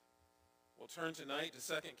We'll turn tonight to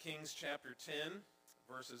 2 Kings chapter 10,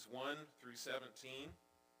 verses 1 through 17.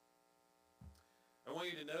 I want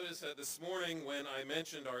you to notice that this morning when I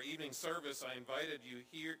mentioned our evening service, I invited you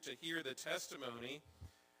here to hear the testimony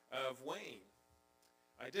of Wayne.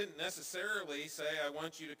 I didn't necessarily say I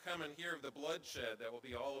want you to come and hear of the bloodshed that will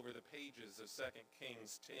be all over the pages of 2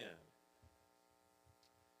 Kings 10.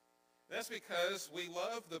 That's because we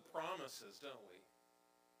love the promises, don't we?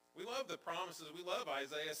 We love the promises. We love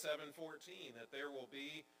Isaiah 7:14, that there will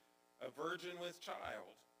be a virgin with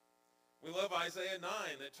child. We love Isaiah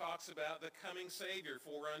 9 that talks about the coming Savior,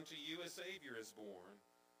 for unto you a Savior is born.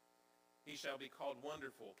 He shall be called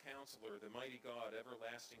Wonderful, Counselor, the Mighty God,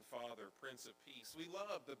 Everlasting Father, Prince of Peace. We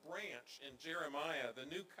love the branch in Jeremiah, the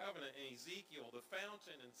new covenant in Ezekiel, the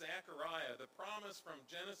fountain in Zechariah, the promise from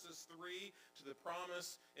Genesis 3 to the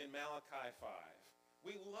promise in Malachi 5.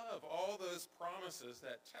 We love all those promises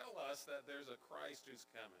that tell us that there's a Christ who's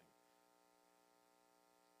coming.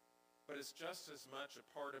 But it's just as much a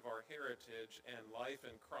part of our heritage and life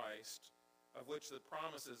in Christ, of which the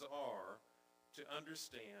promises are, to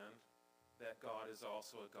understand that God is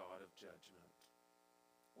also a God of judgment.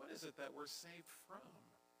 What is it that we're saved from?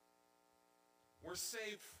 We're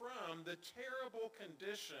saved from the terrible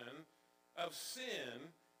condition of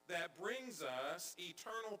sin that brings us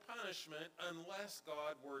eternal punishment unless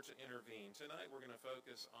God were to intervene. Tonight we're going to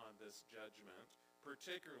focus on this judgment,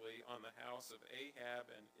 particularly on the house of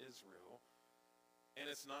Ahab and Israel.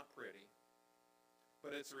 And it's not pretty,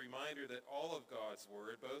 but it's a reminder that all of God's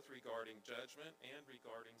word, both regarding judgment and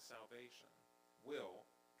regarding salvation, will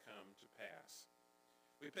come to pass.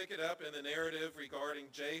 We pick it up in the narrative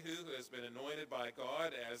regarding Jehu, who has been anointed by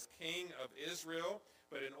God as king of Israel.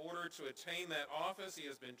 But in order to attain that office, he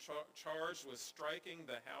has been charged with striking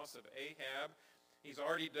the house of Ahab. He's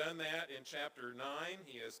already done that in chapter 9.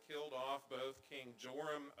 He has killed off both King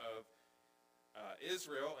Joram of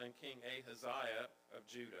Israel and King Ahaziah of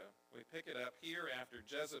Judah. We pick it up here after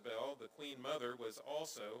Jezebel, the queen mother, was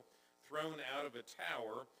also thrown out of a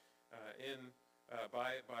tower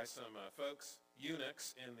by some folks,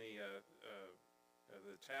 eunuchs in the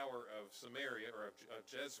tower of Samaria, or of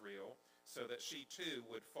Jezreel, so that she too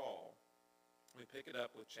would fall. We pick it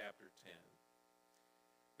up with chapter 10.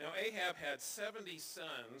 Now Ahab had 70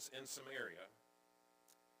 sons in Samaria.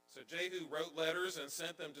 So Jehu wrote letters and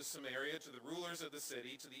sent them to Samaria, to the rulers of the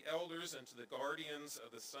city, to the elders, and to the guardians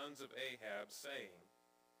of the sons of Ahab, saying,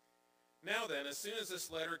 Now then, as soon as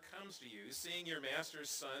this letter comes to you, seeing your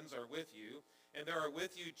master's sons are with you, and there are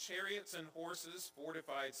with you chariots and horses,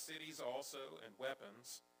 fortified cities also, and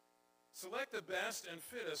weapons, select the best and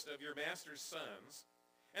fittest of your master's sons,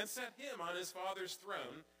 and set him on his father's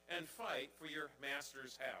throne, and fight for your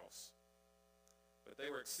master's house. But they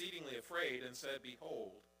were exceedingly afraid, and said,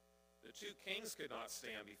 Behold, the two kings could not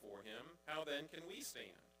stand before him. How then can we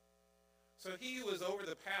stand? So he who was over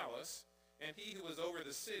the palace, and he who was over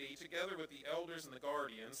the city, together with the elders and the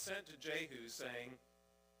guardians, sent to Jehu, saying,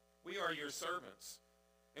 We are your servants,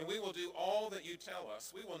 and we will do all that you tell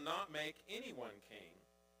us. We will not make anyone king.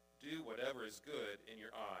 Do whatever is good in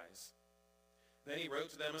your eyes. Then he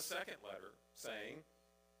wrote to them a second letter, saying,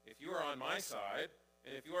 If you are on my side,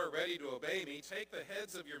 and if you are ready to obey me, take the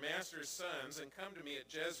heads of your master's sons and come to me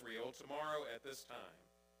at Jezreel tomorrow at this time.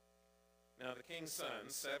 Now the king's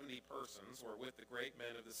sons, 70 persons, were with the great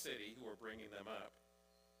men of the city who were bringing them up.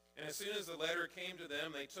 And as soon as the letter came to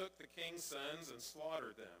them, they took the king's sons and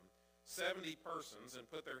slaughtered them, 70 persons, and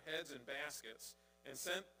put their heads in baskets, and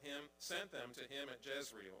sent them to him at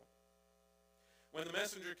Jezreel. When the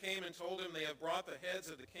messenger came and told him, They have brought the heads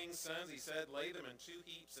of the king's sons, he said, Lay them in 2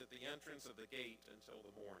 heaps at the entrance of the gate until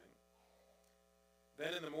the morning.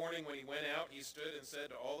 Then in the morning when he went out, he stood and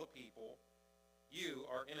said to all the people, You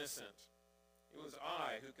are innocent. It was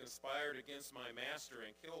I who conspired against my master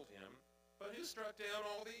and killed him, but who struck down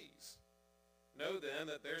all these? Know then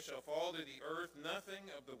that there shall fall to the earth nothing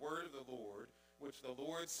of the word of the Lord, which the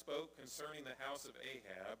Lord spoke concerning the house of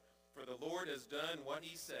Ahab, for the Lord has done what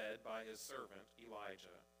he said by his servant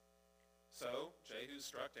Elijah. So Jehu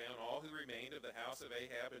struck down all who remained of the house of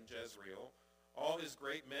Ahab in Jezreel, all his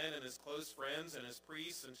great men and his close friends and his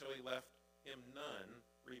priests, until he left him none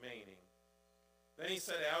remaining. Then he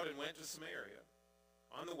set out and went to Samaria.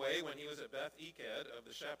 On the way, when he was at Beth-Eked of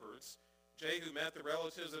the shepherds, Jehu met the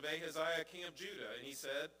relatives of Ahaziah, king of Judah, and he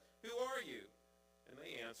said, Who are you? And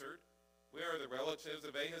they answered, We are the relatives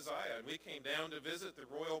of Ahaziah, and we came down to visit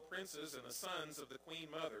the royal princes and the sons of the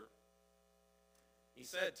queen mother. He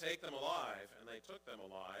said, Take them alive, and they took them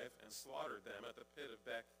alive and slaughtered them at the pit of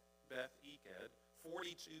Beth-Eked,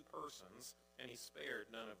 42 persons, and he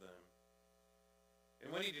spared none of them.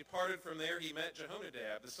 And when he departed from there, he met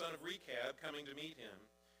Jehonadab, the son of Rechab, coming to meet him.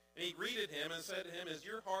 And he greeted him and said to him, "Is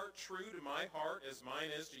your heart true to my heart as mine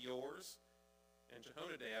is to yours?" And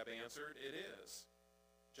Jehonadab answered, "It is."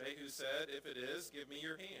 Jehu said, "If it is, give me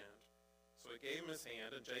your hand." So he gave him his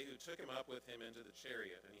hand, and Jehu took him up with him into the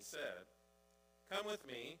chariot. And he said, "Come with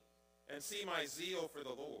me and see my zeal for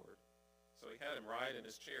the Lord." So he had him ride in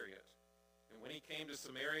his chariot. And when he came to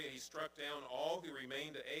Samaria, he struck down all who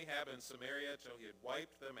remained to Ahab in Samaria till he had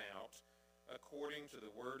wiped them out, according to the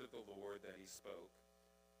word of the Lord that he spoke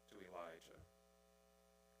to Elijah.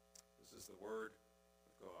 This is the word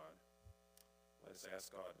of God. Let us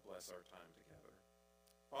ask God to bless our time together.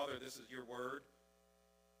 Father, this is your word.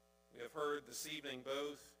 We have heard this evening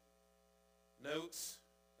both notes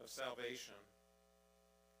of salvation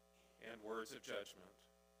and words of judgment.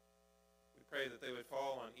 We pray that they would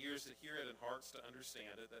fall on ears to hear it and hearts to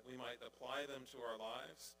understand it, that we might apply them to our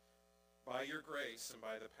lives by your grace and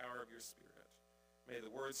by the power of your Spirit. May the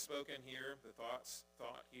words spoken here, the thoughts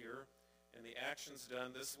thought here, and the actions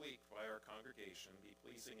done this week by our congregation be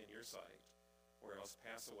pleasing in your sight, or else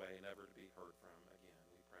pass away, never to be heard from again.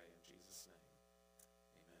 We pray in Jesus' name.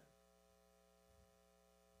 Amen.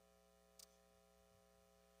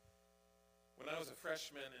 When I was a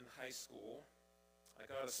freshman in high school, I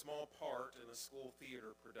got a small part in a school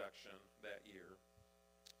theater production that year.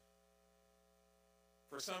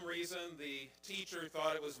 For some reason, the teacher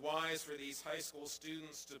thought it was wise for these high school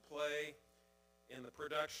students to play in the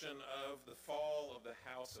production of The Fall of the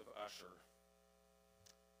House of Usher.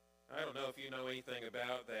 I don't know if you know anything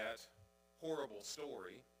about that horrible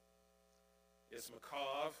story. It's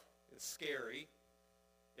macabre, it's scary,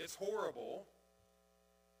 it's horrible,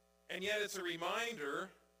 and yet it's a reminder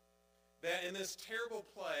that in this terrible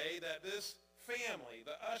play that this family,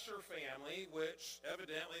 the Usher family, which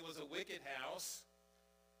evidently was a wicked house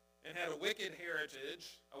and had a wicked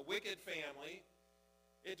heritage, a wicked family,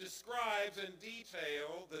 it describes in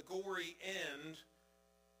detail the gory end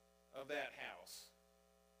of that house.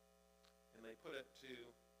 And they put it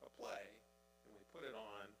to a play, and we put it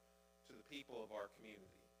on to the people of our community.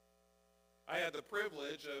 I had the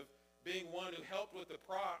privilege of being one who helped with the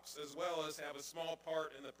props as well as have a small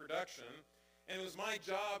part in the production. And it was my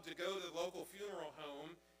job to go to the local funeral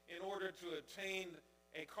home in order to obtain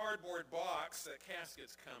a cardboard box that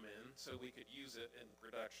caskets come in so we could use it in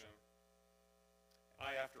production.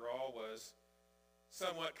 I, after all, was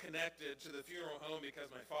somewhat connected to the funeral home because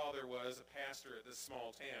my father was a pastor at this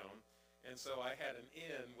small town, and so I had an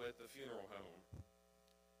in with the funeral home.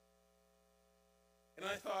 And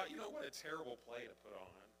I thought, what a terrible play to put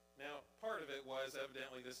on. Now, part of it was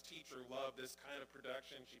evidently this teacher loved this kind of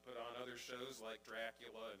production. She put on other shows like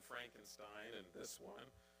Dracula and Frankenstein and this one.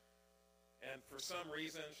 And for some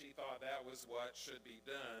reason, she thought that was what should be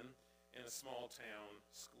done in a small town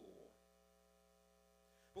school.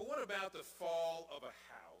 But what about the fall of a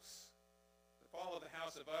house? The fall of the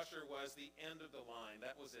house of Usher was the end of the line.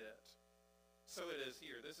 That was it. So it is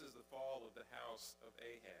here. This is the fall of the house of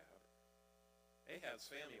Ahab. Ahab's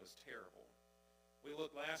family was terrible. We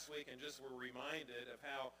looked last week and just were reminded of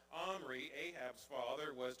how Omri, Ahab's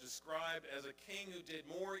father, was described as a king who did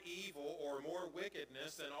more evil or more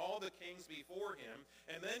wickedness than all the kings before him.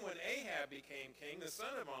 And then when Ahab became king, the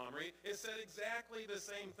son of Omri, it said exactly the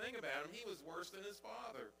same thing about him. He was worse than his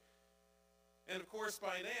father. And of course,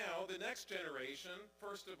 by now, the next generation,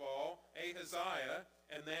 first of all, Ahaziah,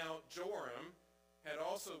 and now Joram, had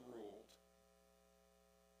also ruled.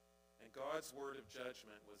 And God's word of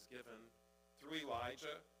judgment was given through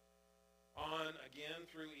Elijah, on again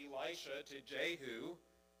through Elisha to Jehu,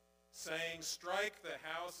 saying, "Strike the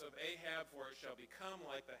house of Ahab, for it shall become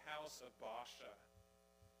like the house of Baasha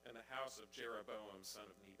and the house of Jeroboam, son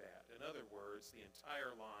of Nebat." In other words, the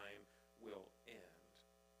entire line will end.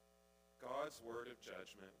 God's word of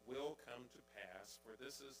judgment will come to pass, for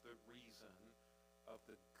this is the reason of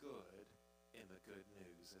the good in the good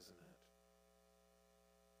news, isn't it?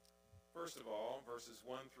 First of all, verses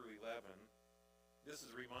 1 through 11, this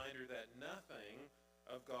is a reminder that nothing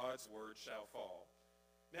of God's word shall fall.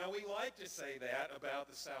 Now, we like to say that about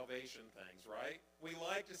the salvation things, right? We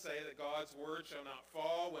like to say that God's word shall not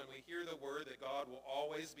fall when we hear the word that God will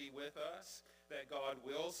always be with us, that God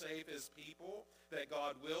will save his people, that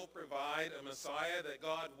God will provide a Messiah, that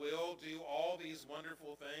God will do all these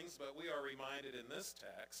wonderful things. But we are reminded in this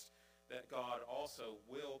text that God also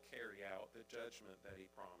will carry out the judgment that he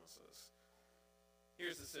promises.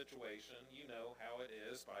 Here's the situation. You know how it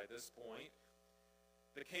is by this point.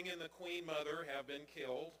 The king and the queen mother have been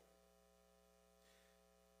killed.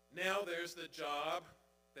 Now there's the job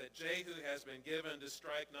that Jehu has been given to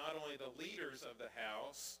strike not only the leaders of the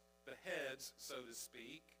house, the heads, so to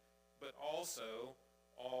speak, but also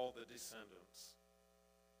all the descendants.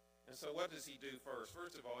 And so what does he do first?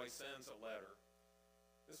 First of all, he sends a letter.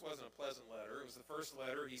 This wasn't a pleasant letter. It was the first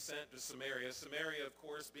letter he sent to Samaria. Samaria, of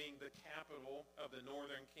course, being the capital of the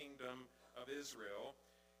northern kingdom of Israel.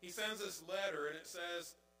 He sends this letter, and it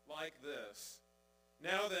says like this.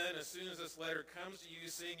 Now then, as soon as this letter comes to you,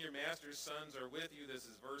 seeing your master's sons are with you, this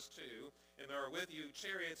is verse 2, and there are with you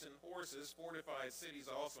chariots and horses, fortified cities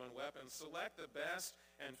also, and weapons, select the best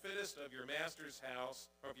and fittest of your master's house,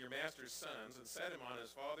 of your master's sons, and set him on his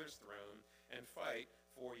father's throne, and fight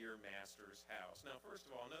for your master's house. Now, first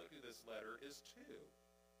of all, note who this letter is to.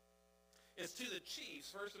 It's to the chiefs.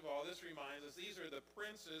 First of all, this reminds us these are the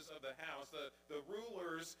princes of the house, the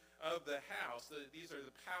rulers of the house. These are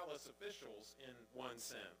the palace officials in one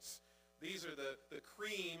sense. These are the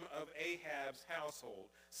cream of Ahab's household.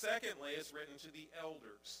 Secondly, it's written to the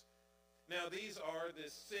elders. Now, these are the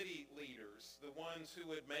city leaders, the ones who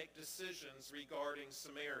would make decisions regarding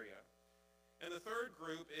Samaria. And the third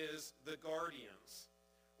group is the guardians,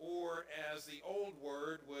 or as the old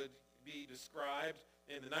word would be described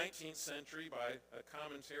in the 19th century by a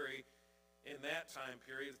commentary in that time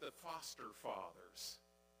period, the foster fathers.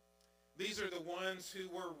 These are the ones who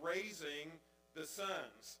were raising the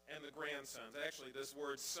sons and the grandsons. Actually, this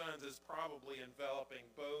word sons is probably enveloping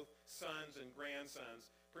both sons and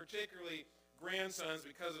grandsons, particularly grandsons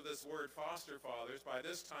because of this word foster fathers. By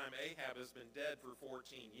this time, Ahab has been dead for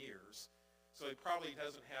 14 years, so he probably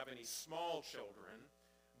doesn't have any small children,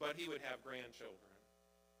 but he would have grandchildren.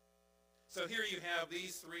 So here you have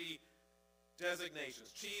these three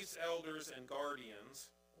designations, chiefs, elders, and guardians,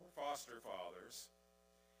 or foster fathers.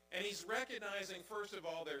 And he's recognizing, first of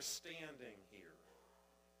all, their standing here.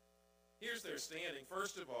 Here's their standing.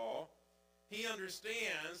 First of all, he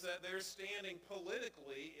understands that their standing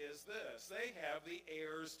politically is this. They have the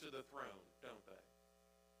heirs to the throne, don't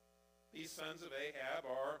they? These sons of Ahab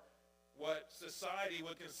are what society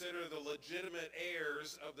would consider the legitimate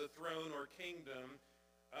heirs of the throne or kingdom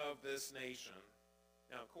of this nation.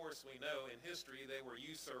 Now, of course, we know in history they were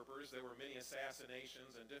usurpers. There were many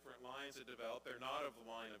assassinations and different lines that developed. They're not of the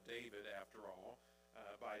line of David, after all,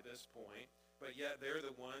 by this point. But yet they're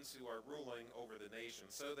the ones who are ruling over the nation.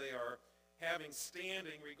 So they are having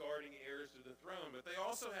standing regarding heirs to the throne. But they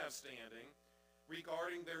also have standing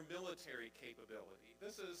regarding their military capability.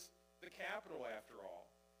 This is the capital, after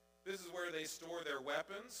all. This is where they store their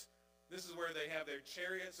weapons. This is where they have their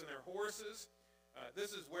chariots and their horses.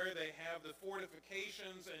 This is where they have the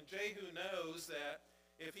fortifications, and Jehu knows that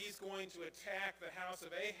if he's going to attack the house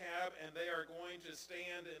of Ahab and they are going to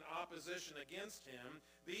stand in opposition against him,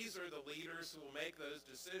 these are the leaders who will make those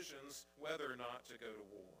decisions whether or not to go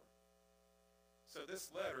to war. So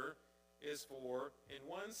this letter is for, in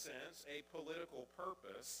one sense, a political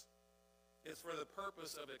purpose. It's for the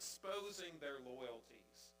purpose of exposing their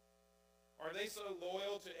loyalties. Are they so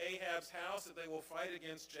loyal to Ahab's house that they will fight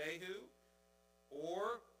against Jehu?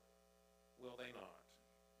 Or will they not?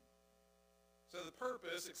 So the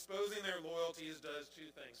purpose, exposing their loyalties, does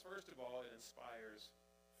two things. First of all, it inspires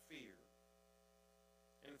fear.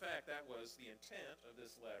 In fact, that was the intent of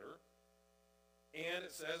this letter. And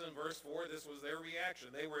it says in verse 4, this was their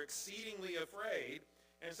reaction. They were exceedingly afraid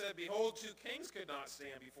and said, behold, 2 kings could not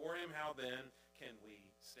stand before him. How then can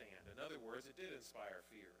we stand? In other words, it did inspire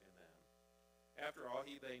fear in them. After all,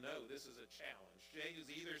 they know this is a challenge. Jehu's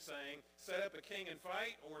either saying, set up a king and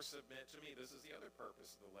fight, or submit to me. This is the other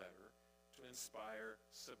purpose of the letter, to inspire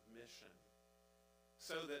submission.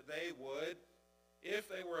 So that they would, if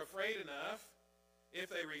they were afraid enough, if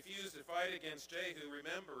they refused to fight against Jehu,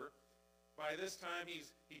 remember, by this time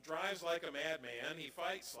he drives like a madman, he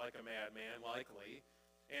fights like a madman, likely,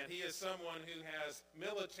 and he is someone who has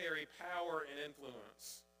military power and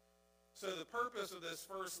influence. So the purpose of this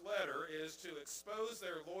first letter is to expose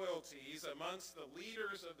their loyalties amongst the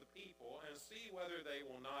leaders of the people and see whether they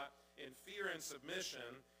will not, in fear and submission,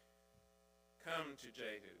 come to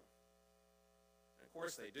Jehu. And of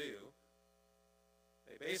course they do.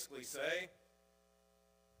 They basically say,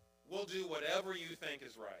 we'll do whatever you think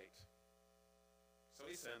is right. So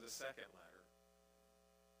he sends a second letter.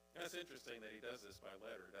 And it's interesting that he does this by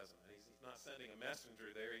letter, doesn't it? He's not sending a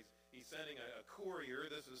messenger there. He's sending a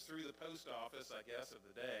courier. This is through the post office, I guess, of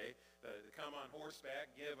the day, to come on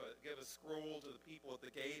horseback, give a scroll to the people at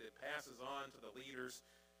the gate. It passes on to the leaders.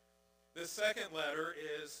 The second letter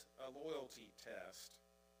is a loyalty test.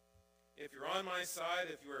 If you're on my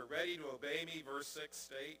side, if you are ready to obey me, verse 6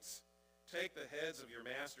 states, take the heads of your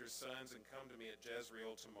master's sons and come to me at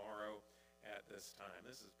Jezreel tomorrow at this time.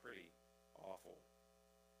 This is pretty awful.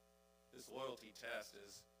 This loyalty test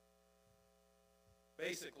is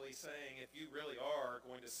basically saying, if you really are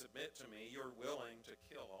going to submit to me, you're willing to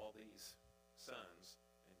kill all these sons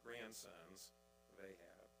and grandsons of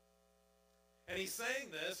Ahab. And he's saying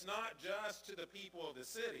this not just to the people of the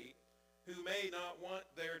city who may not want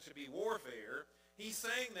there to be warfare. He's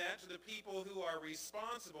saying that to the people who are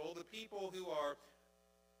responsible, the people who are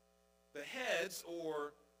the heads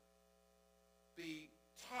or the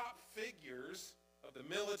top figures of the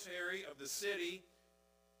military, of the city,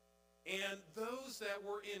 and those that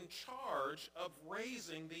were in charge of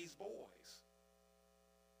raising these boys.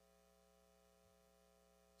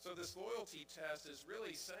 So this loyalty test is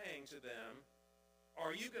really saying to them,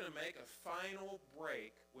 are you going to make a final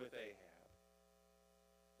break with Ahab?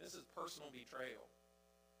 This is personal betrayal.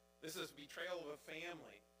 This is betrayal of a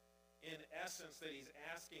family, in essence, that he's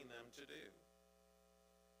asking them to do.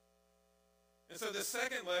 And so the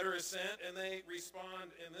second letter is sent, and they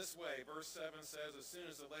respond in this way. Verse 7 says, as soon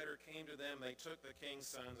as the letter came to them, they took the king's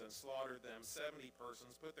sons and slaughtered them, 70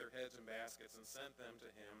 persons, put their heads in baskets, and sent them to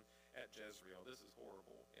him at Jezreel. This is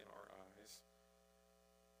horrible in our eyes.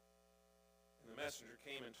 And the messenger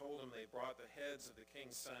came and told him they brought the heads of the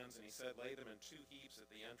king's sons, and he said, lay them in 2 heaps at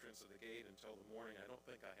the entrance of the gate until the morning. I don't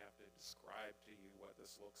think I have to describe to you what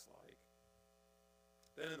this looks like.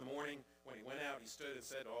 Then in the morning, when he went out, he stood and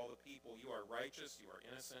said to all the people, you are righteous, you are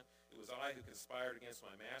innocent. It was I who conspired against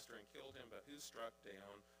my master and killed him, but who struck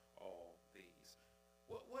down all these?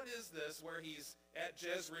 What is this where he's at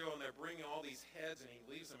Jezreel and they're bringing all these heads and he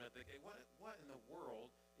leaves them at the gate? What in the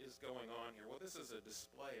world is going on here? Well, this is a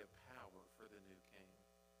display of power for the new king.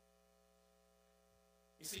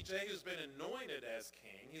 You see, Jehu's been anointed as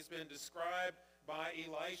king. He's been described by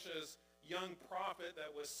Elisha's young prophet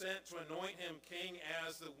that was sent to anoint him king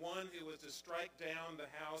as the one who was to strike down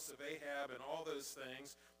the house of Ahab and all those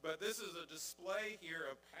things. But this is a display here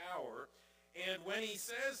of power. And when he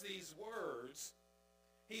says these words,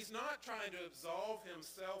 he's not trying to absolve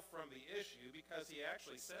himself from the issue, because he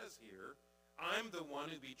actually says here, I'm the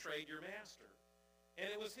one who betrayed your master.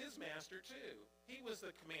 And it was his master too. He was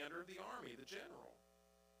the commander of the army, the general.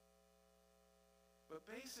 But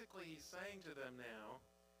basically he's saying to them now,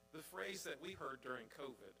 the phrase that we heard during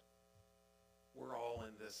COVID, we're all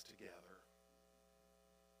in this together.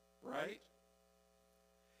 Right?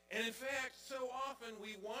 And in fact, so often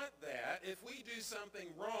we want that. If we do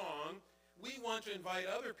something wrong, we want to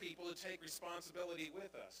invite other people to take responsibility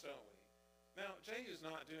with us, don't we? Now, Jehu's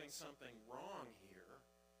not doing something wrong here.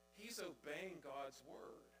 He's obeying God's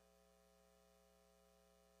word.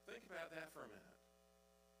 Think about that for a minute.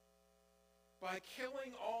 By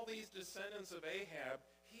killing all these descendants of Ahab,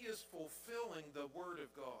 he is fulfilling the word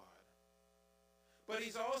of God. But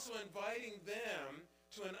he's also inviting them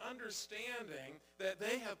to an understanding that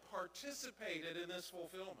they have participated in this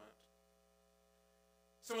fulfillment.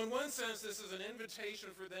 So in one sense, this is an invitation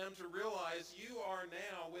for them to realize you are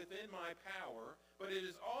now within my power, but it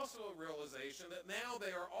is also a realization that now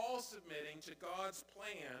they are all submitting to God's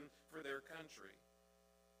plan for their country.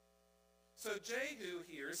 So Jehu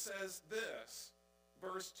here says this,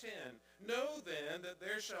 verse 10, know then that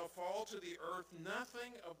there shall fall to the earth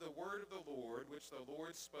nothing of the word of the Lord, which the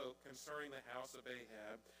Lord spoke concerning the house of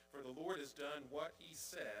Ahab, for the Lord has done what he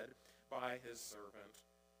said by his servant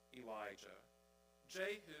Elijah.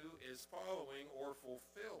 Jehu is following or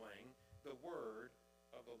fulfilling the word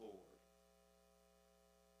of the Lord.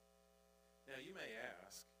 Now you may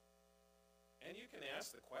ask, and you can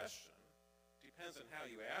ask the question, depends on how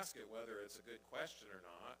you ask it, whether it's a good question or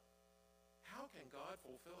not. How can God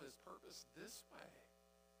fulfill his purpose this way?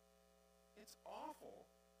 It's awful.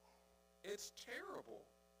 It's terrible.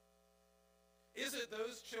 Is it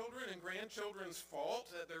those children and grandchildren's fault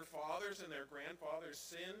that their fathers and their grandfathers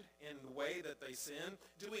sinned in the way that they sinned?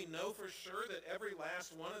 Do we know for sure that every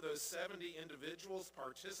last one of those 70 individuals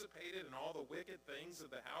participated in all the wicked things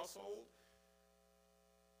of the household?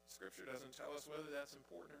 Scripture doesn't tell us whether that's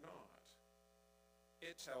important or not.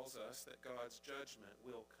 It tells us that God's judgment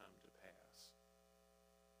will come to pass.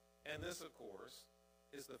 And this, of course,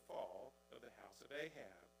 is the fall of the house of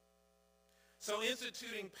Ahab. So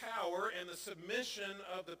instituting power and the submission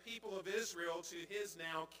of the people of Israel to his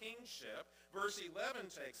now kingship, verse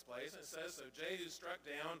 11 takes place, and it says, so Jehu struck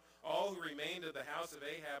down all who remained of the house of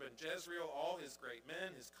Ahab in Jezreel, all his great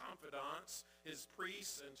men, his confidants, his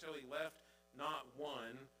priests, until he left not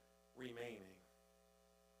one remaining.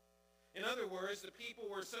 In other words, the people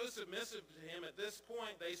were so submissive to him at this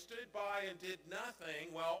point, they stood by and did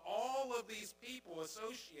nothing while all of these people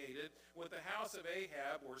associated with the house of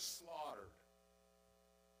Ahab were slaughtered.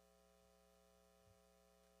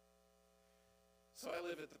 So I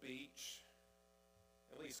live at the beach,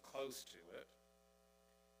 at least close to it,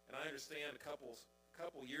 and I understand a couple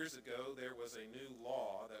couple years ago, there was a new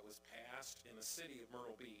law that was passed in the city of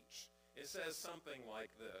Myrtle Beach. It says something like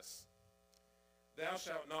this: "Thou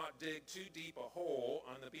shalt not dig too deep a hole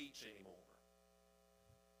on the beach anymore."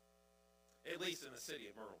 At least in the city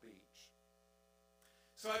of Myrtle Beach.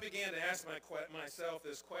 So I began to ask myself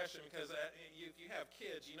this question, because if you have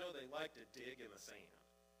kids, you know they like to dig in the sand.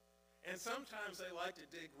 And sometimes they like to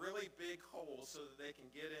dig really big holes so that they can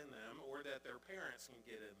get in them, or that their parents can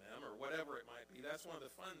get in them, or whatever it might be. That's one of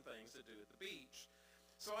the fun things to do at the beach.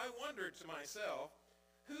 So I wondered to myself,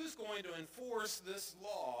 who's going to enforce this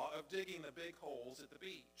law of digging the big holes at the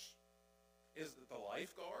beach? Is it the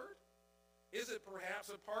lifeguard? Is it perhaps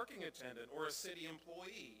a parking attendant or a city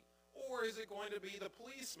employee? Or is it going to be the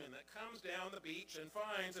policeman that comes down the beach and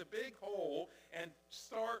finds a big hole and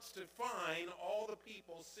starts to fine all the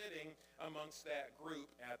people sitting amongst that group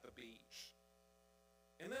at the beach?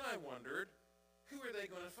 And then I wondered, who are they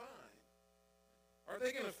going to find? Are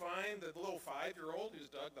they going to find the little 5-year-old who's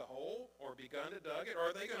dug the hole or begun to dug it?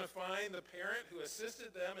 Or are they going to find the parent who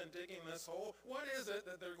assisted them in digging this hole? What is it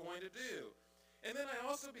that they're going to do? And then I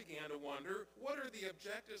also began to wonder, what are the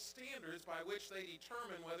objective standards by which they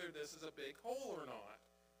determine whether this is a big hole or not?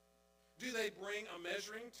 Do they bring a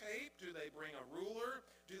measuring tape? Do they bring a ruler?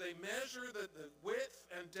 Do they measure the width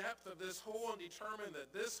and depth of this hole and determine that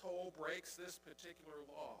this hole breaks this particular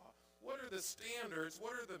law? What are the standards?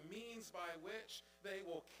 What are the means by which they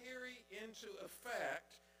will carry into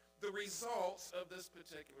effect the results of this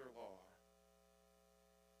particular law?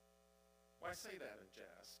 Why say that in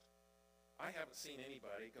jest? I haven't seen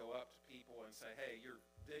anybody go up to people and say, "Hey, you're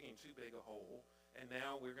digging too big a hole, and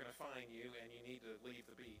now we're going to fine you, and you need to leave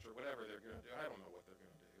the beach," or whatever they're going to do. I don't know what they're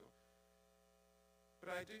going to do. But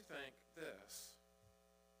I do think this: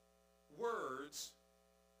 words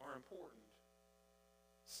are important.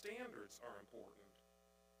 Standards are important.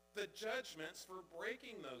 The judgments for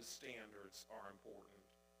breaking those standards are important.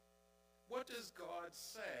 What does God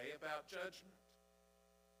say about judgment?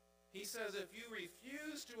 He says, if you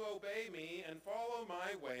refuse to obey me and follow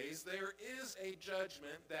my ways, there is a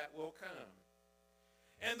judgment that will come.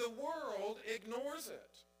 And the world ignores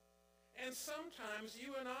it. And sometimes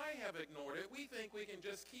you and I have ignored it. We think we can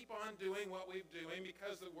just keep on doing what we're doing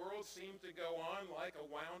because the world seems to go on like a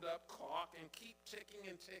wound-up clock and keep ticking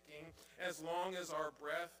and ticking as long as our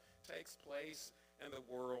breath takes place and the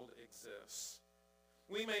world exists.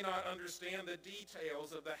 We may not understand the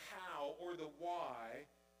details of the how or the why,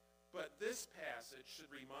 but this passage should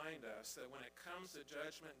remind us that when it comes to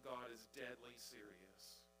judgment, God is deadly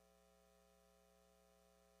serious.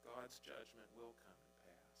 God's judgment will come and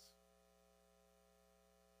pass.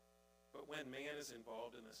 But when man is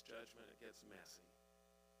involved in this judgment, it gets messy.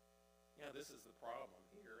 Yeah, this is the problem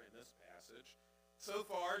here in this passage. So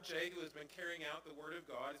far, Jehu has been carrying out the word of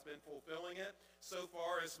God. He's been fulfilling it. So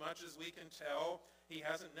far, as much as we can tell, he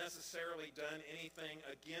hasn't necessarily done anything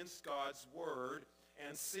against God's word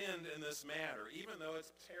and sinned in this matter. Even though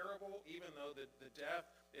it's terrible, even though the death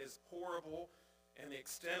is horrible, and the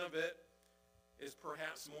extent of it is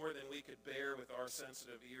perhaps more than we could bear with our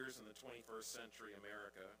sensitive ears in the 21st century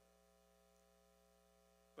America.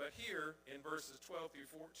 But here, in verses 12 through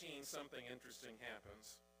 14, something interesting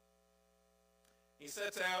happens. He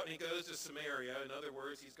sets out and he goes to Samaria. In other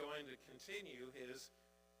words, he's going to continue his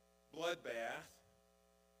bloodbath.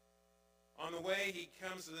 On the way, he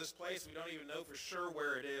comes to this place. We don't even know for sure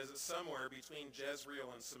where it is. It's somewhere between Jezreel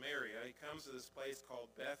and Samaria. He comes to this place called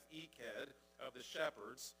Beth Eked of the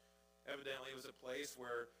shepherds. Evidently, it was a place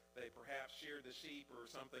where they perhaps sheared the sheep or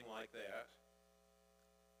something like that.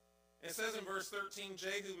 It says in verse 13,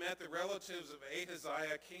 Jehu met the relatives of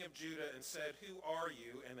Ahaziah, king of Judah, and said, "Who are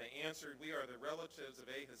you?" And they answered, "We are the relatives of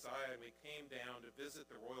Ahaziah, and we came down to visit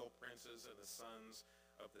the royal princes and the sons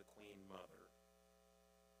of the queen mother."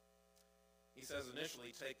 He says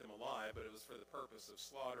initially take them alive, but it was for the purpose of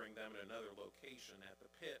slaughtering them at another location at the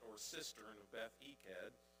pit or cistern of Beth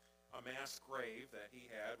Eked, a mass grave that he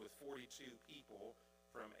had with 42 people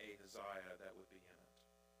from Ahaziah that would be in it.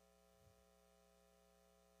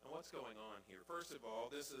 Now what's going on here? First of all,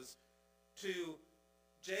 this is to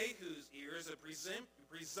Jehu's ears a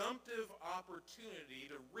presumptive opportunity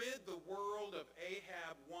to rid the world of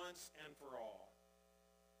Ahab once and for all.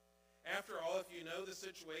 After all, if you know the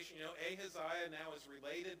situation, you know Ahaziah now is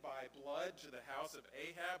related by blood to the house of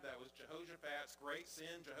Ahab. That was Jehoshaphat's great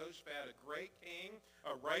sin. Jehoshaphat, a great king,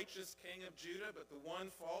 a righteous king of Judah, but the one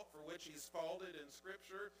fault for which he's faulted in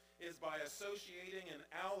Scripture is by associating and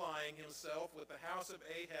allying himself with the house of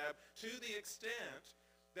Ahab to the extent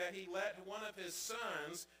that he let one of his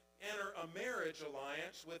sons enter a marriage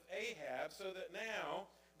alliance with Ahab, so that now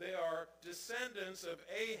they are descendants of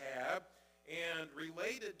Ahab. and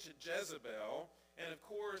related to Jezebel. And of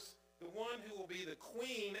course, the one who will be the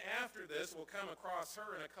queen after this, we'll come across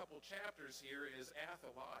her in a couple chapters here, is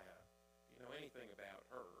Athaliah. If you know anything about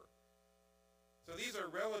her. So these are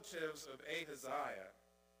relatives of Ahaziah.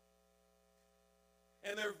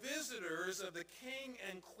 And they're visitors of the king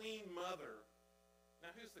and queen mother. Now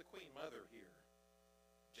who's the queen mother here?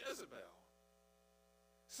 Jezebel.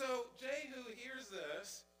 So Jehu hears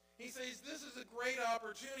this. He says, this is a great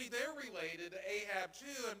opportunity. They're related to Ahab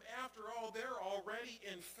too, and after all, they're already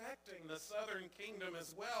infecting the southern kingdom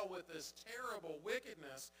as well with this terrible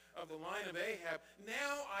wickedness of the line of Ahab.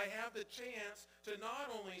 Now I have the chance to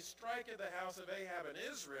not only strike at the house of Ahab in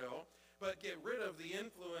Israel, but get rid of the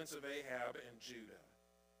influence of Ahab in Judah.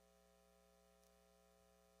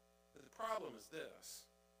 But the problem is this.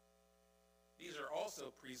 These are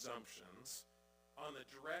also presumptions on the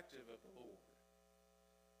directive of the Lord.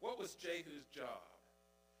 What was Jehu's job?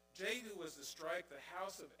 Jehu was to strike the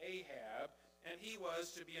house of Ahab, and he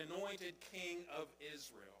was to be anointed king of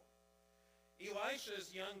Israel. Elisha's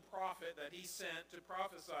young prophet that he sent to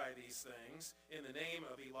prophesy these things in the name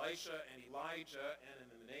of Elisha and Elijah and in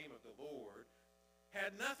the name of the Lord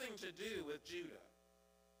had nothing to do with Judah.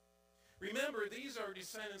 Remember, these are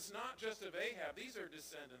descendants not just of Ahab, these are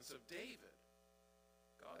descendants of David,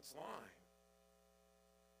 God's line.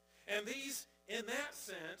 And these, in that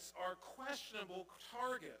sense, are questionable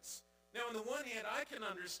targets. Now, on the one hand, I can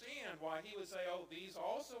understand why he would say, oh, these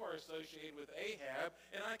also are associated with Ahab,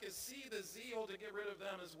 and I could see the zeal to get rid of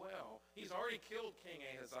them as well. He's already killed King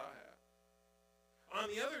Ahaziah. On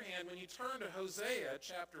the other hand, when you turn to Hosea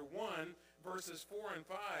chapter 1, verses 4 and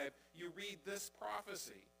 5, you read this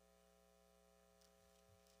prophecy.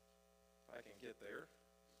 If I can get there.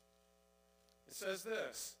 It says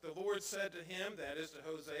this, the Lord said to him, that is to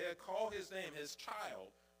Hosea, call his name, his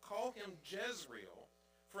child, call him Jezreel,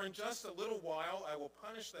 for in just a little while I will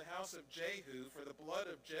punish the house of Jehu for the blood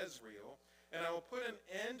of Jezreel, and I will put an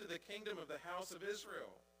end to the kingdom of the house of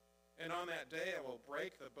Israel. And on that day I will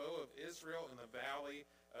break the bow of Israel in the valley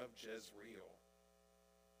of Jezreel.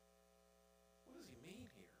 What does he mean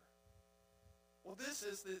here? Well, this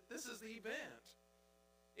is the event.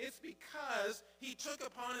 It's because he took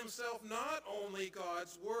upon himself not only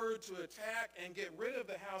God's word to attack and get rid of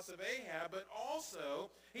the house of Ahab, but also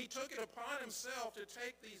he took it upon himself to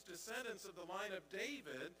take these descendants of the line of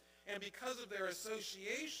David, and because of their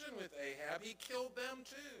association with Ahab, he killed them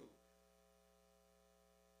too.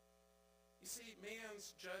 You see,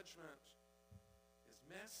 man's judgment is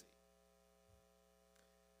messy.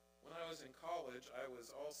 When I was in college, I was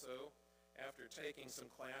also, after taking some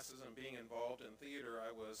classes and being involved in theater,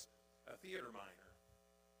 I was a theater minor.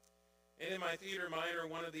 And in my theater minor,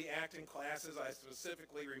 one of the acting classes, I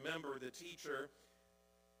specifically remember the teacher.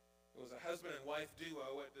 It was a husband and wife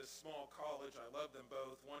duo at this small college. I love them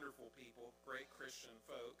both, wonderful people, great Christian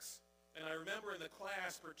folks. And I remember in the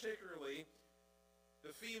class particularly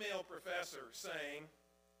the female professor saying,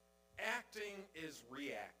 acting is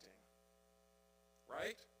reacting.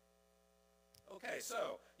 Right? Okay,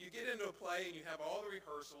 so you get into a play and you have all the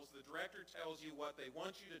rehearsals. The director tells you what they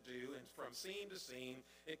want you to do, and from scene to scene,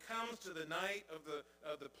 it comes to the night of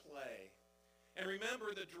the play. And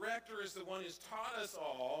remember, the director is the one who's taught us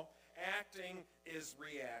all, acting is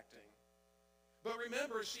reacting. But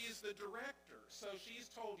remember, she's the director, so she's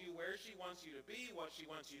told you where she wants you to be, what she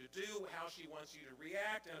wants you to do, how she wants you to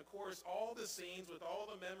react, and of course, all the scenes with all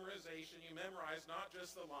the memorization, you memorize not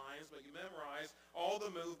just the lines, but you memorize all the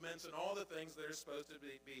movements and all the things that are supposed to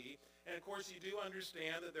be. And of course, you do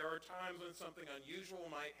understand that there are times when something unusual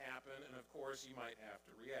might happen, and of course, you might have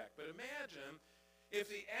to react. But imagine if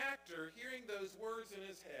the actor, hearing those words in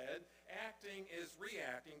his head, acting is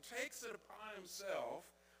reacting, takes it upon himself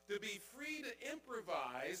to be free to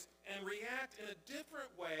improvise and react in a different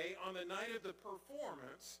way on the night of the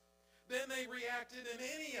performance than they reacted in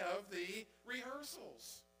any of the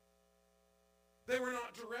rehearsals. They were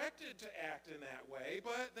not directed to act in that way,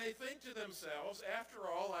 but they think to themselves, after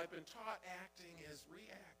all, I've been taught acting is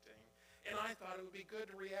reacting, and I thought it would be good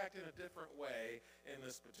to react in a different way in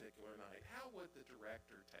this particular night. How would the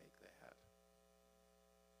director take that?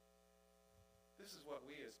 This is what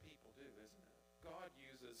we as people do, isn't it? God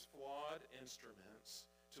uses flawed instruments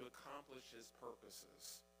to accomplish his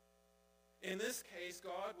purposes. In this case,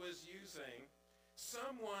 God was using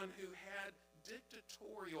someone who had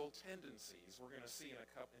dictatorial tendencies, we're going to see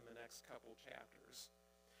in the next couple chapters.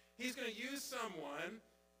 He's going to use someone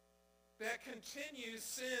that continues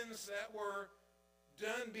sins that were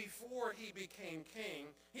done before he became king.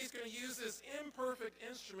 He's going to use this imperfect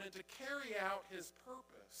instrument to carry out his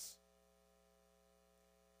purpose.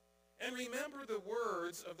 And remember the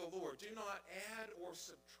words of the Lord. Do not add or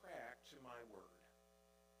subtract to my word.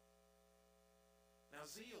 Now,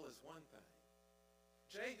 zeal is one thing.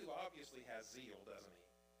 Jehu obviously has zeal, doesn't he?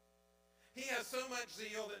 He has so much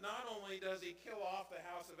zeal that not only does he kill off the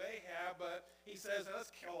house of Ahab, but he says, let's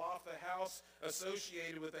kill off the house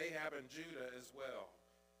associated with Ahab and Judah as well.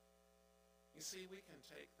 You see, we can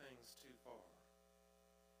take things too far.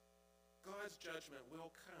 God's judgment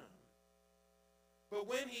will come. But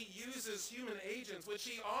when he uses human agents, which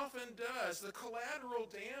he often does, the collateral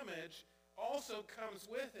damage also comes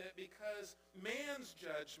with it because man's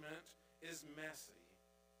judgment is messy.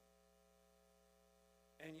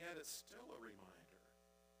 And yet it's still a reminder.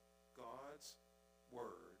 God's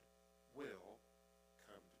word will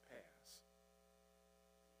come to pass.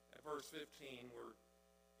 At verse 15, we're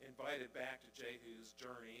invited back to Jehu's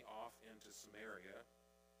journey off into Samaria.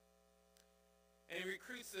 And he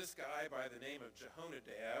recruits this guy by the name of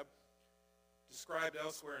Jehonadab, described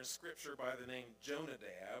elsewhere in Scripture by the name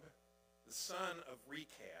Jonadab, the son of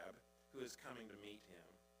Rechab, who is coming to meet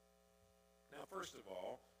him. Now, first of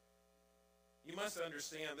all, you must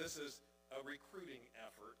understand this is a recruiting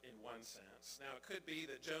effort in one sense. Now, it could be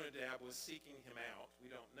that Jonadab was seeking him out.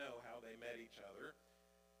 We don't know how they met each other.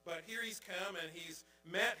 But here he's come, and he's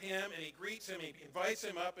met him, and he greets him. He invites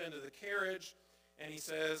him up into the carriage, and he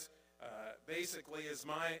says, basically, is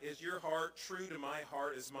your heart true to my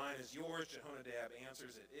heart as mine is yours? Jehonadab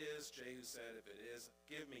answers, it is. Jehu said, if it is,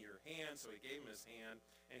 give me your hand. So he gave him his hand,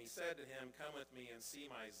 and he said to him, come with me and see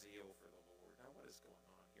my zeal for the Lord. Now, what is going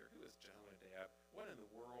on here? Who is Jehonadab? What in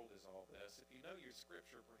the world is all this? If you know your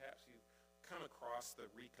Scripture, perhaps you've come across the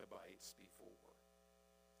Rechabites before.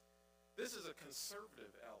 This is a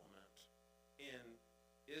conservative element in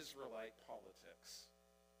Israelite politics.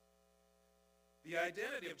 The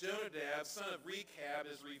identity of Jonadab, son of Rechab,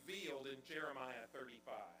 is revealed in Jeremiah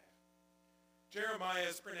 35. Jeremiah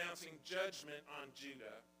is pronouncing judgment on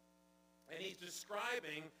Judah, and he's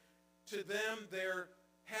describing to them their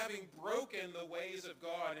having broken the ways of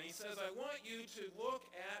God. And he says, I want you to look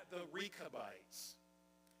at the Rechabites.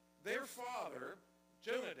 Their father,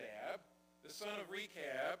 Jonadab, the son of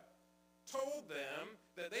Rechab, told them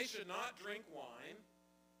that they should not drink wine,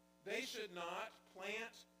 they should not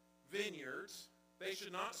plant vineyards, they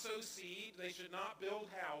should not sow seed, they should not build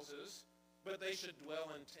houses, but they should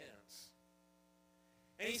dwell in tents.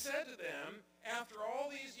 And he said to them, after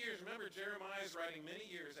all these years, remember Jeremiah is writing many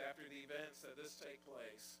years after the events that this take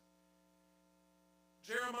place,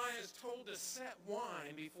 Jeremiah is told to set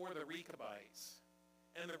wine before the Rechabites.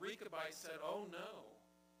 And the Rechabites said, oh no,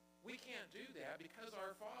 we can't do that because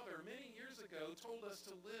our father many years ago told us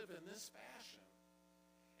to live in this fashion.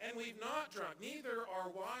 And we've not drunk, neither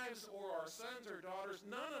our wives or our sons or daughters,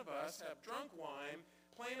 none of us have drunk wine,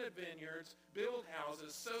 planted vineyards, built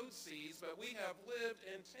houses, sowed seeds, but we have lived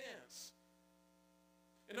in tents.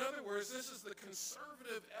 In other words, this is the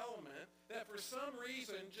conservative element that for some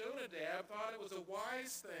reason Jonadab thought it was a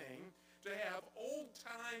wise thing to have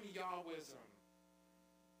old-time Yahwism.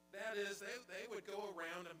 That is, they would go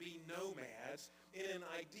around and be nomads in an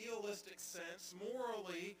idealistic sense,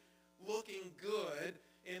 morally looking good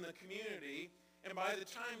in the community. And by the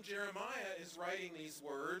time Jeremiah is writing these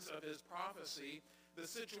words of his prophecy, the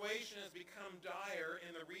situation has become dire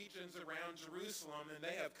in the regions around Jerusalem, and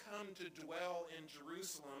they have come to dwell in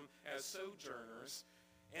Jerusalem as sojourners.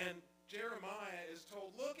 And Jeremiah is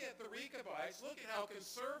told, look at the Rechabites, look at how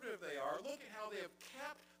conservative they are, look at how they have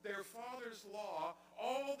kept their father's law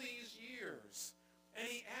all these years. And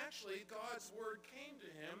he actually, God's word came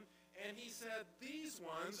to him, and he said, these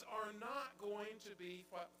ones are not going to be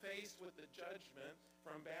faced with the judgment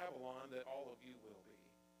from Babylon that all of you will be.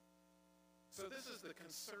 So this is the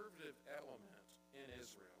conservative element in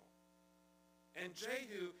Israel. And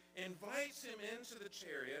Jehu invites him into the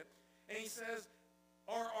chariot, and he says,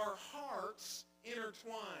 are our hearts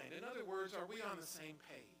intertwined? In other words, are we on the same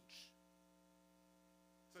page?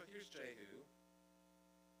 So here's Jehu.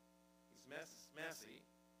 He's messy.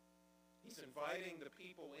 He's inviting the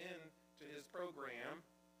people in to his program.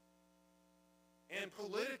 And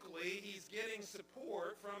politically, he's getting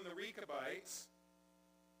support from the Rechabites.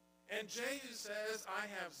 And Jehu says, I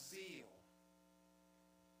have zeal.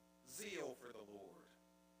 Zeal for the Lord.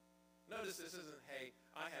 Notice this isn't, hey,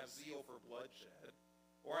 I have zeal for bloodshed,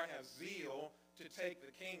 or I have zeal to take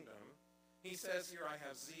the kingdom. He says here, I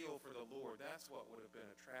have zeal for the Lord. That's what would have been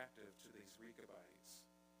attractive to these Rechabites.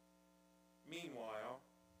 Meanwhile,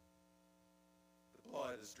 the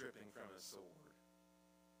blood is dripping from his sword.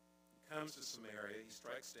 Comes to Samaria, he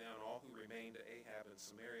strikes down all who remained to Ahab in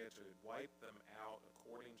Samaria to wipe them out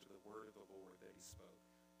according to the word of the Lord that he spoke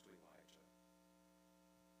to Elijah.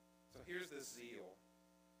 So So here's this zeal.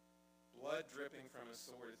 Blood dripping from his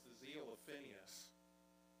sword. It's the zeal of Phineas.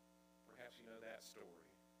 Perhaps you know that story.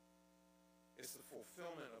 It's the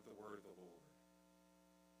fulfillment of the word of the Lord.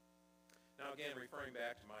 Now again, referring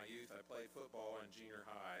back to my youth, I played football in junior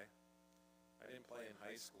high. I didn't play in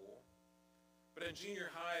high school. But in junior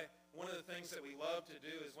high, one of the things that we loved to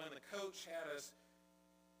do is when the coach had us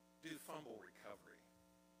do fumble recovery.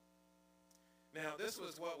 Now, this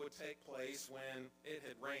was what would take place when it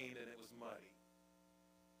had rained and it was muddy.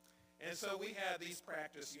 And so we had these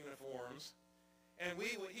practice uniforms, and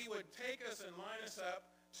he would take us and line us up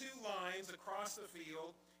 2 lines across the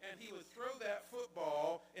field, and he would throw that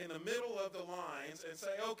football in the middle of the lines and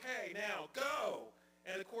say, okay, now go.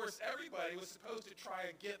 And of course, everybody was supposed to try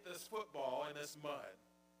and get this football in this mud.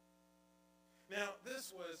 Now,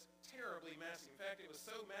 this was terribly messy. In fact, it was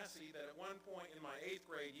so messy that at one point in my 8th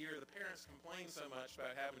grade year, the parents complained so much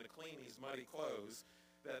about having to clean these muddy clothes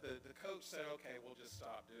that the coach said, okay, we'll just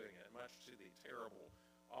stop doing it, much to the terrible,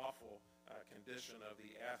 awful condition of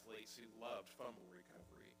the athletes who loved fumble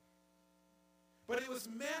recovery. But it was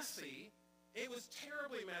messy. It was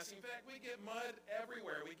terribly messy. In fact, we get mud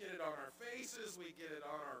everywhere. We get it on our faces. We get it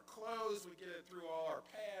on our clothes. We get it through all our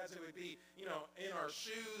pads. It would be, in our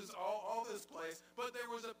shoes, all this place. But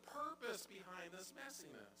there was a purpose behind this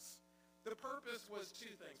messiness. The purpose was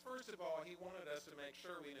 2 things. First of all, he wanted us to make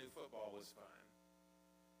sure we knew football was fun.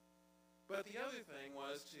 But the other thing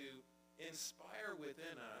was to inspire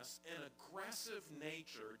within us an aggressive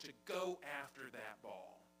nature to go after that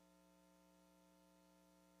ball.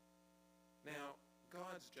 Now,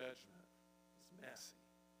 God's judgment is messy.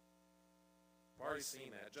 I've already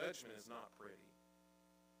seen that. Judgment is not pretty.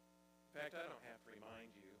 In fact, I don't have to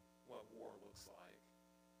remind you what war looks like.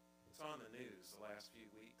 It's on the news the last few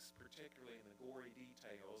weeks, particularly in the gory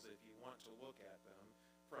details, if you want to look at them,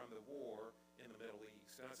 from the war in the Middle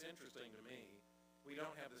East. Now, it's interesting to me, we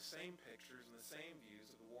don't have the same pictures and the same views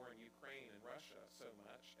of the war in Ukraine and Russia so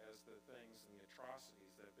much as the things and the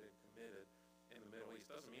atrocities that have been committed in the Middle East.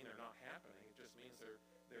 Doesn't mean they're not happening. It just means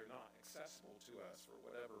they're not accessible to us for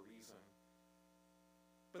whatever reason.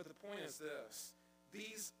 But the point is this.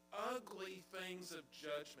 These ugly things of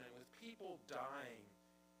judgment with people dying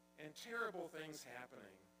and terrible things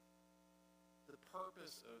happening, the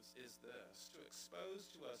purpose is this, to expose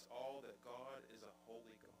to us all that God is a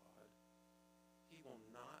holy God. He will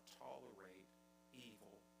not tolerate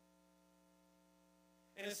evil.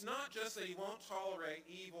 And it's not just that he won't tolerate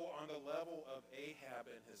evil on the level of Ahab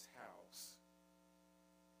and his house.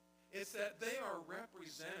 It's that they are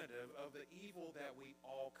representative of the evil that we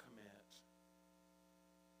all commit.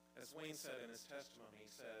 As Wayne said in his testimony,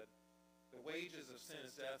 he said, the wages of sin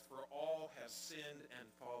is death, for all have sinned and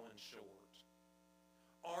fallen short.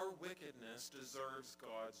 Our wickedness deserves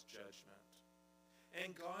God's judgment.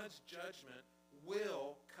 And God's judgment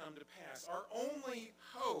will come to pass. Our only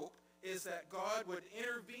hope is that God would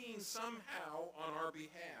intervene somehow on our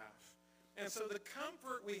behalf. And so the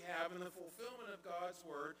comfort we have in the fulfillment of God's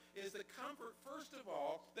word is the comfort, first of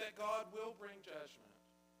all, that God will bring judgment.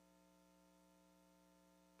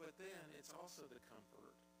 But then it's also the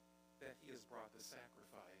comfort that he has brought the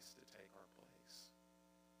sacrifice to take our place,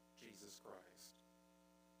 Jesus Christ.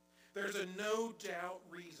 There's a no doubt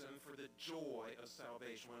reason for the joy of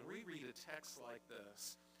salvation. When we read a text like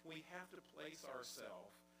this, we have to place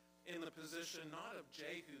ourselves in the position not of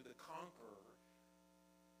Jehu the conqueror,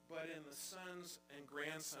 but in the sons and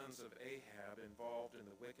grandsons of Ahab involved in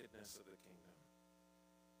the wickedness of the kingdom.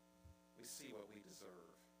 We see what we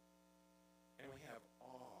deserve. And we have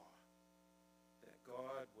awe that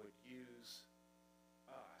God would use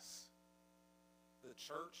us, the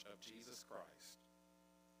church of Jesus Christ.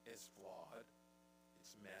 It's flawed.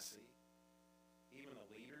 It's messy. Even the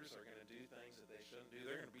leaders are going to do things that they shouldn't do.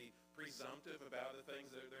 They're going to be presumptive about the things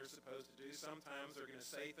that they're supposed to do. Sometimes they're going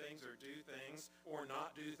to say things or do things or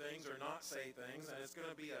not do things or not say things, and it's going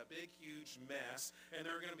to be a big, huge mess. And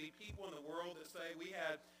there are going to be people in the world that say, we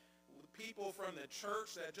had people from the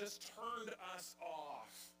church that just turned us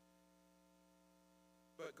off.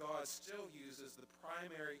 But God still uses the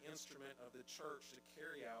primary instrument of the church to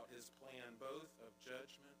carry out his plan both of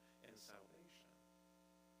judgment and salvation.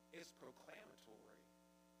 It's proclamatory.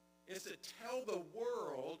 It's to tell the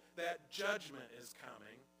world that judgment is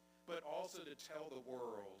coming, but also to tell the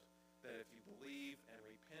world that if you believe and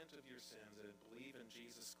repent of your sins and believe in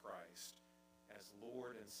Jesus Christ as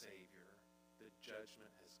Lord and Savior, the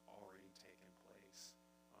judgment has already taken place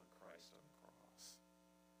on Christ on the cross.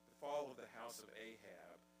 The fall of the house of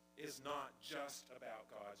Ahab is not just about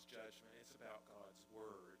God's judgment. It's about God's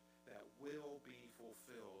word that will be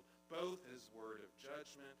fulfilled, both his word of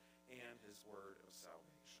judgment and his word of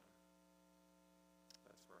salvation.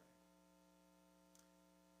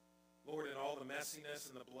 Lord, in all the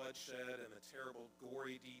messiness and the bloodshed and the terrible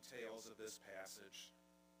gory details of this passage,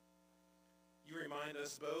 you remind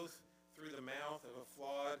us both through the mouth of a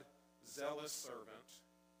flawed, zealous servant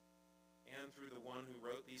and through the one who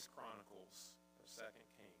wrote these chronicles of 2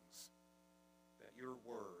 Kings that your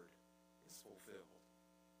word is fulfilled.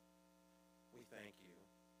 We thank you.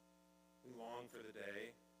 We long for the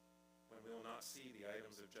day when we will not see the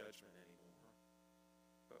items of judgment anymore,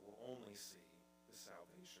 but will only see the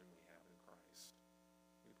salvation we have in Christ.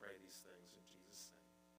 We pray these things in Jesus' name.